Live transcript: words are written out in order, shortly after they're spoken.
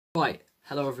Right,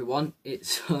 hello everyone.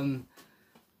 It's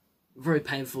very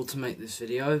painful to make this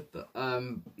video, but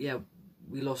yeah,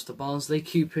 we lost to Barnsley.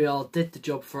 QPR did the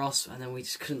job for us, and then we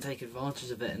just couldn't take advantage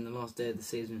of it in the last day of the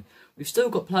season. We've still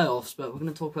got playoffs, but we're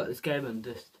going to talk about this game and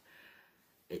just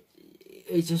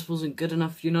it just wasn't good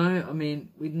enough, you know. I mean,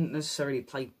 we didn't necessarily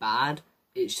play bad.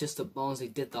 It's just that Barnsley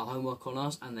did their homework on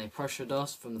us and they pressured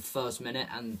us from the first minute,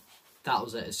 and that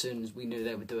was it. As soon as we knew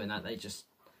they were doing that, they just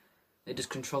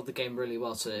controlled the game really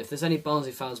well. So if there's any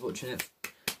Barnsley fans watching it,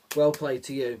 well played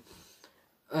to you.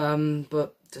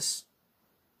 But just,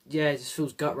 yeah, it just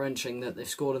feels gut-wrenching that they've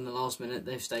scored in the last minute.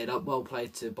 They've stayed up. Well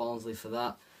played to Barnsley for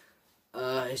that.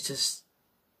 It's just,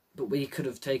 but we could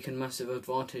have taken massive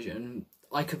advantage, and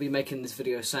I could be making this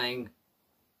video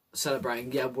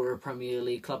celebrating, yeah, we're a Premier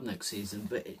League club next season,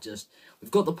 but it just,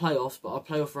 we've got the playoffs, but our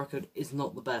playoff record is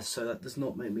not the best, so that does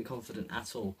not make me confident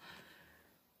at all.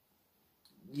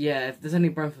 Yeah, if there's any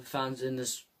Brentford fans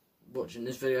watching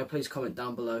this video, please comment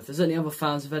down below. If there's any other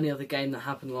fans of any other game that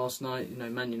happened last night, you know,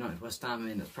 Man United, West Ham, I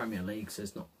mean, it's Premier League, so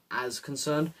it's not as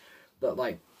concerned, but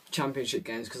like Championship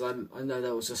games, because I know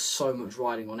there was just so much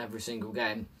riding on every single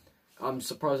game. I'm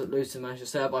surprised that Luton managed to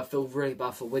stay up. I feel really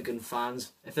bad for Wigan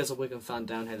fans. If there's a Wigan fan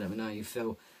down here, let me know how you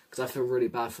feel, because I feel really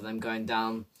bad for them going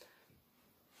down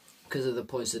because of the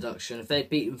points deduction. If they'd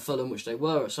beaten Fulham, which they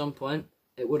were at some point,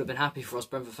 it would have been happy for us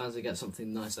Brentford fans to get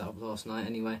something nice out of last night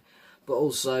anyway. But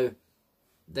also,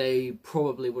 they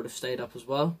probably would have stayed up as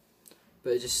well.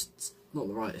 But it's not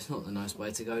the nice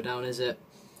way to go down, is it?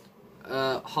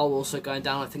 Hull also going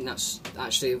down. I think that's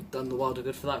actually done the world of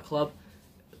good for that club.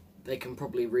 They can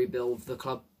probably rebuild the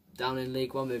club down in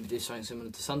League One, maybe do something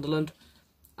similar to Sunderland.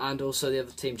 And also the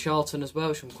other team, Charlton, as well,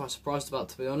 which I'm quite surprised about,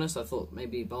 to be honest. I thought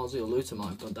maybe Barnsley or Luton might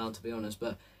have gone down, to be honest.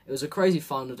 But it was a crazy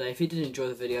final day. If you did enjoy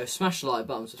the video, smash the like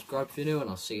button, subscribe if you're new, and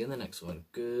I'll see you in the next one.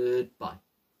 Goodbye.